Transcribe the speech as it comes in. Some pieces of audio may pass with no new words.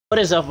What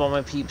is up, all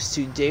my peeps?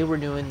 Today we're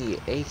doing the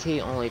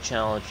AK only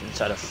challenge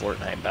inside of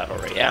Fortnite Battle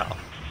Royale.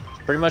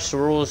 Pretty much the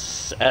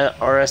rules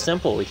are as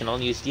simple. We can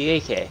only use the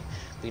AK.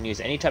 We can use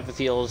any type of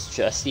fields,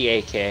 just the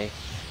AK.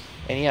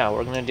 And yeah,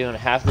 we're gonna do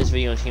half this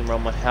video in Team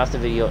Rome, half the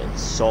video in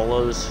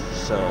solos.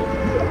 So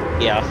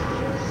yeah,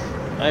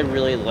 I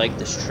really like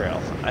this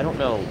trail. I don't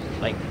know,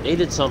 like they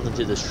did something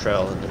to this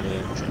trail in the new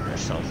engine or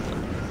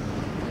something,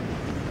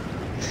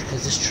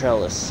 because this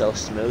trail is so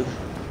smooth.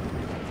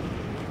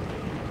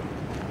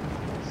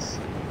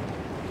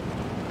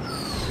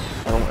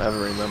 I don't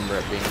ever remember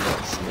it being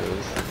that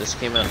smooth. This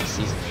came out in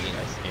Season 8,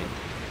 I think.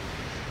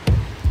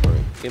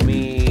 Right, give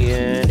me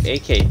an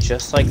AK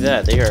just like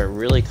that. They are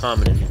really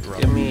common in here.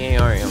 Give me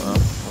AR ammo.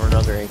 Or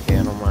another AK,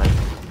 I don't mind.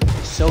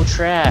 It's so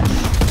trash.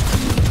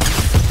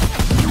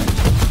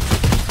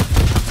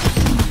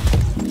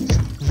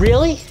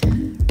 Really?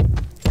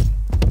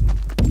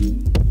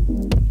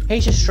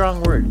 Hate's a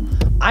strong word.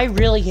 I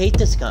really hate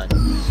this gun.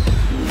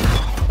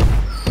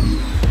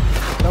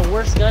 The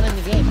worst gun in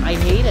the game. I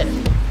hate it.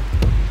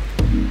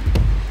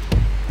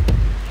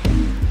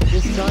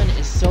 This gun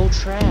is so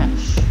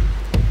trash.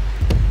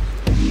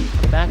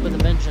 I'm back with a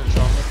vengeance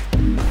on it.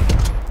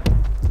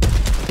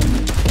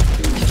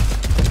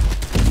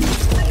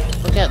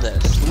 Look at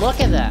this. Look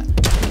at that.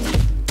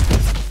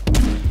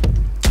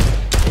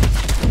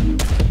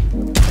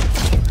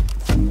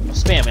 I'll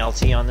spam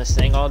LT on this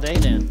thing all day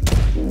then.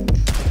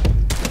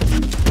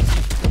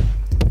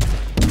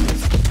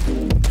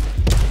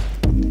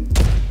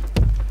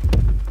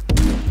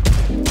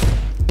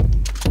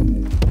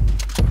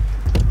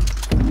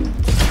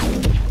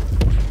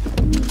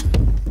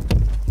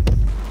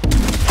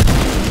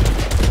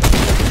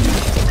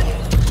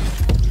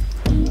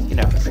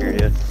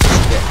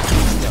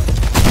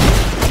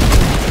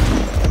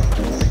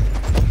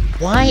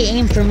 Why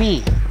aim for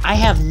me? I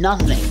have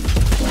nothing.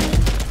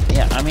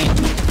 Yeah, I mean,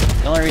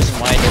 the only reason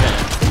why I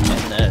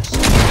didn't in this.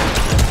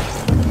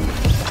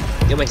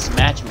 Get away some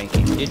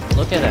matchmaking, dude.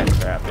 Look at that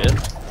crap, dude.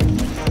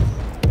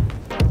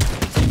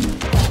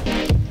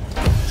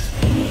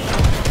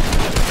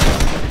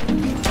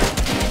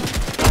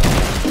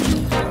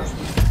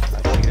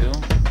 Got you.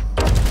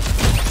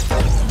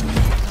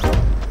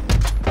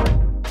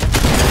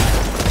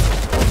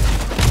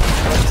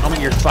 I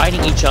mean, you're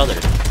fighting each other.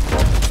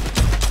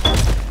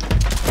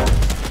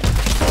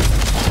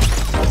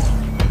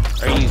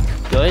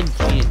 Good?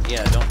 Jeez,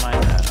 yeah, don't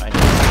mind that.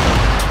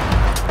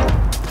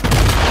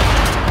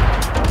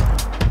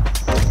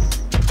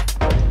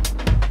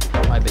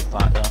 My big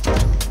pot, though.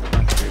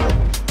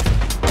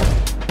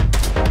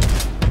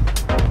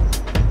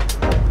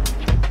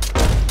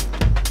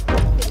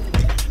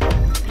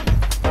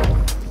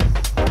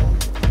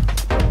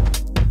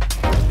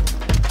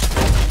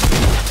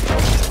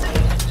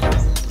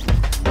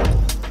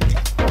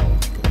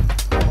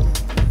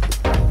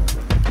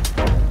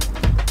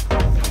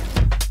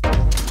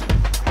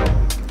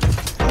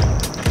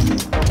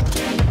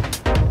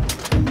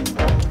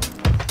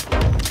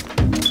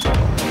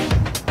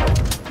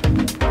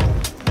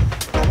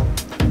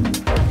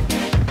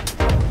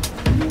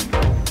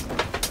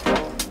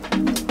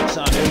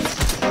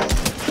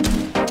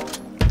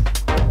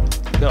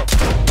 Go.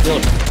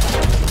 Build it.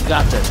 You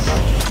got this.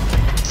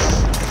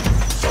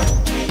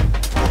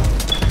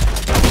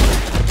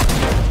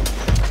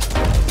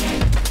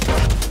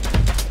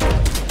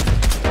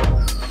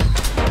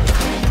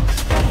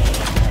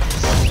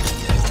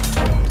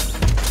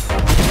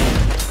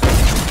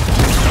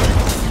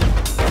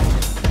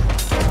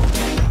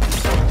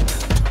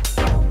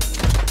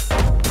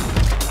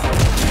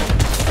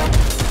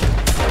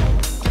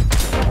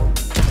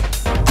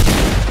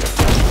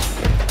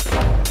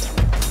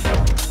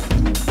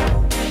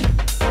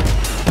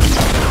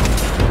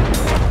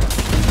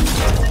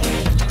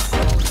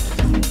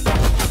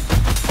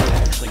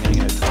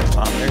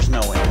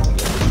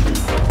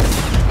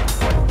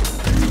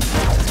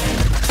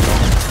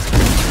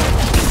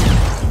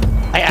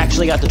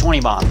 Got the 20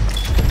 bomb. I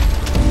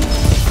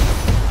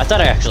thought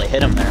I actually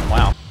hit him there.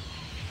 Wow.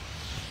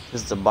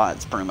 Because the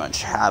bots pretty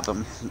much have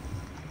him.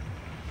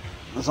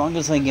 As long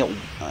as I get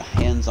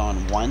hands on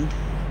one,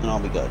 then I'll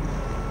be good.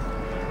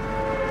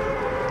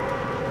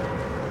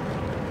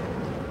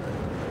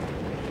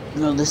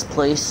 You know, this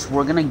place,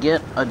 we're gonna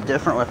get a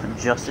different weapon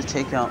just to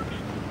take out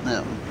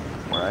them,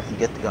 where I can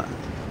get the gun.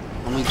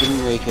 Let me give me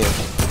your AK.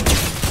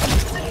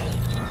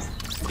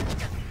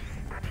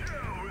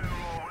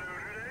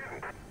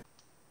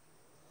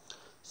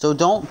 So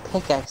don't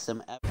pickaxe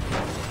them ever.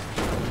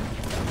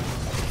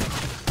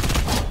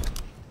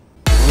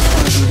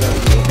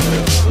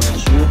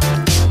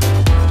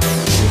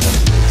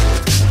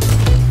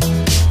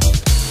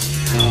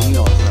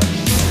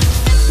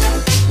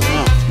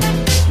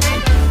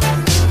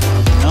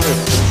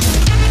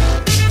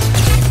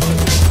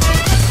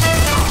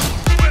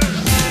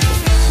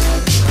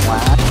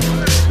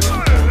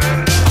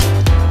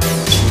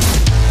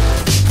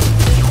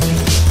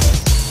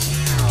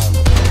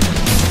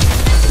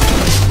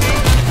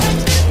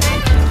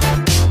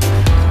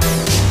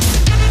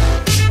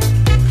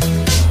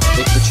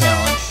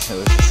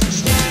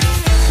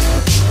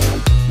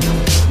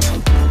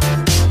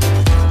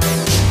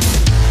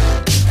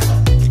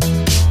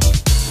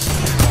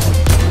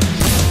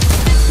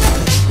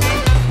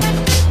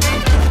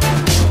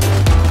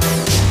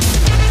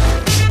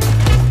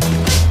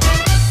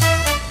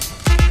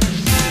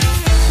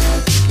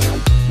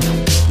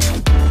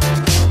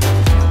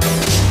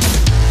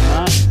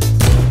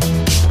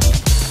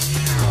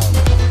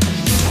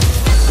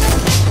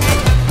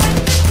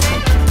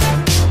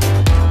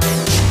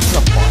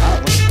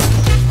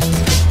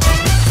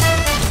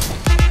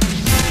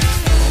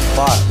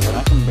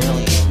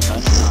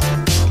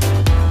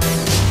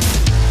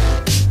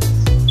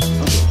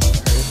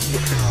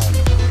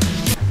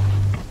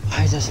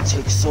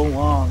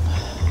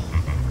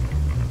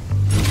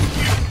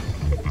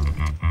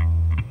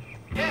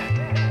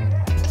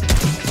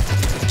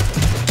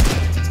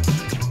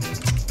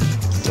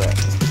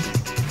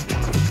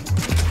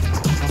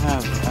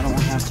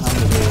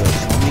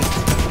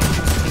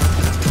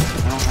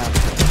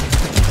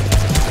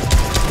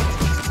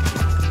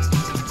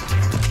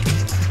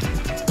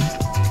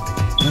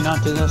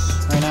 not do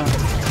this right now?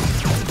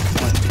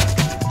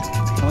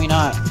 Can we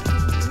not?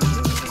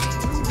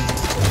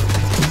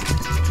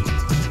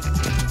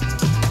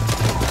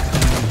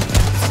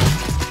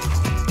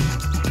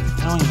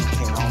 I don't even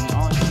care, homie.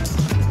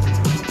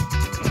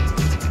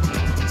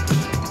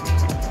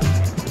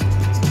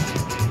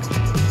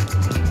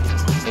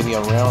 Maybe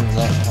around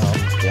that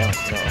house. Yeah,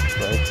 no,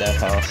 right that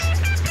house.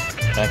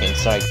 Back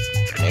inside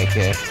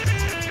AK.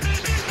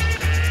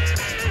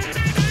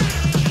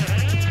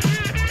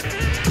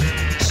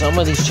 Some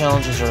of these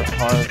challenges are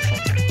hard.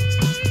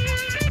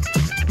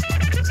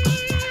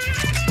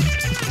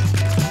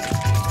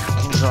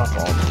 I can drop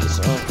all these.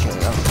 Okay.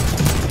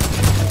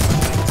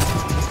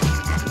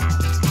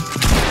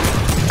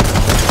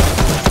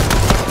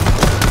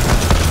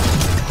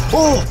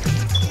 Oh!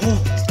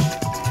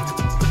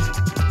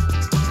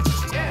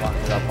 Lock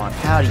it up on.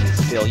 How do you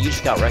feel? You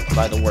just got wrecked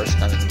by the worst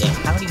gun in the game.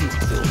 How do you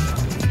feel?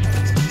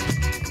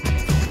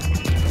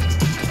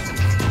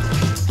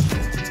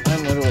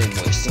 I'm literally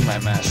wasting my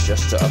match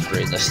just to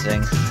upgrade this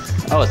thing.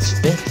 Oh, it's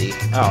 50.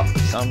 Oh,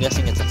 so I'm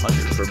guessing it's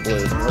 100 for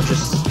blue. We'll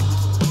just...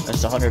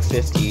 It's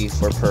 150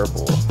 for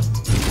purple.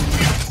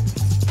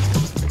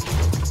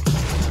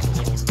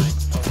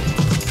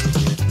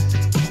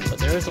 But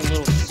there is a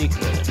little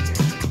secret in here.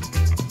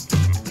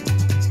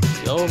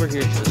 Go over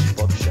here to this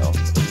bookshelf.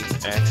 You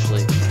can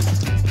actually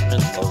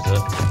close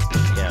it.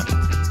 Yeah.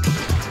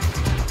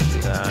 Do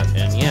that.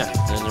 And yeah,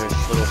 then there's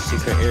a little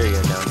secret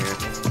area down here.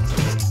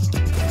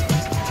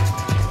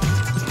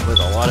 With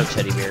a lot of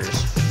teddy bears.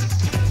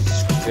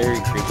 It's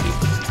very creepy.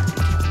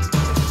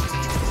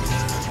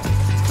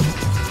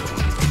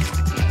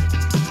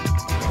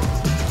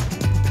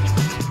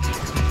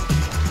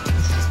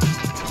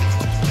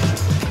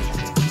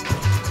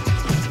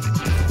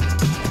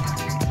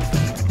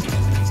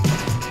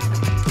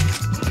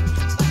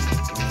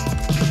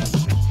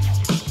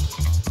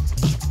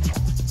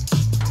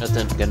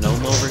 Nothing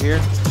gnome over here.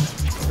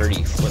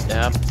 30-foot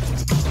dab.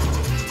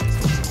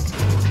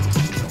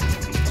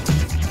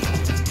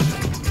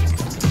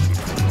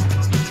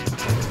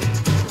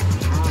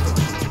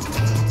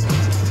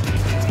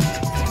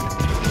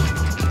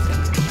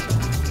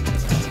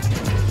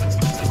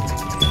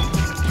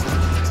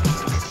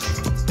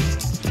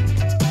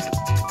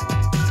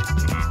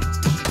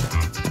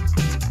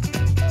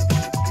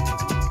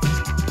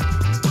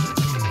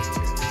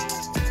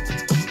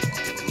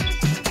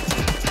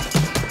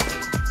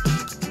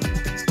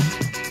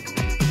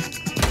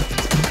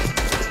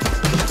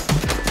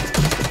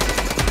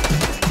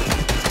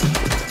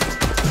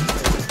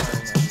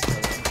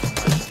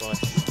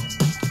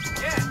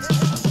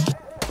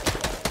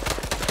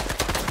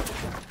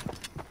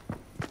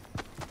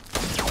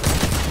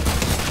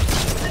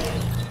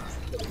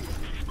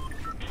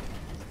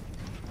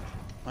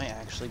 Am I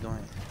actually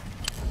going?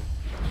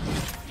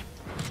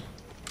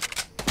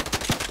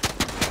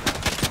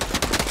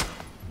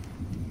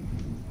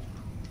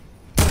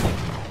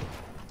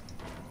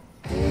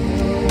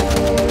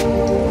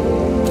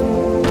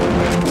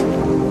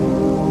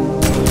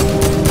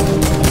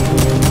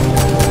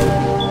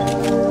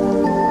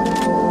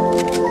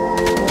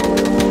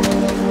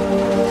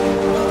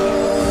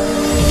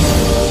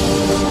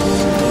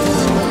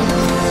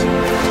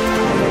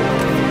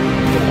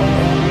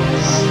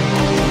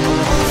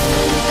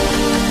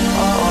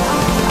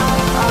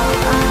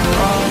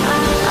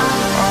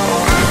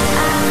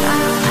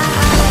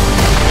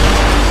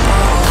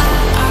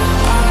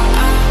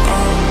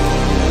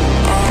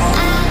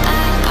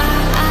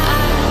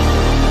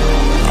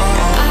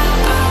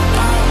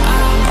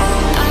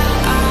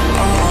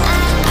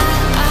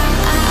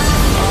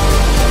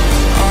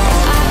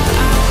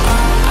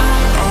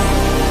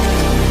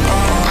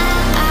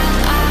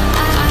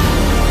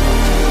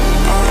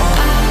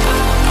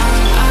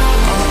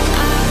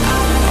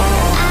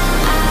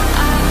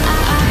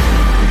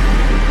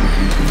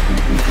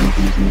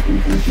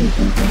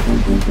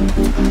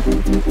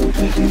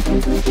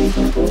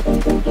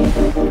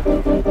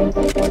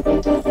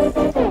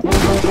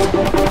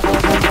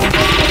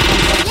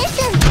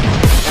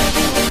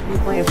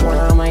 Playing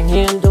Fortnite on my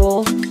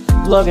handle,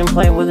 Logan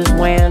playing with his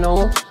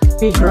wannel.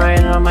 Be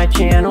grinding on my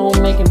channel,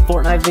 making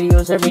Fortnite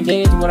videos every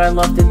day is what I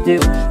love to do.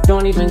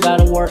 Don't even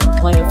gotta work,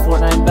 playing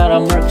Fortnite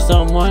Battle, murk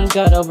someone.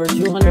 Got over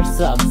 200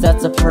 subs,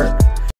 that's a perk.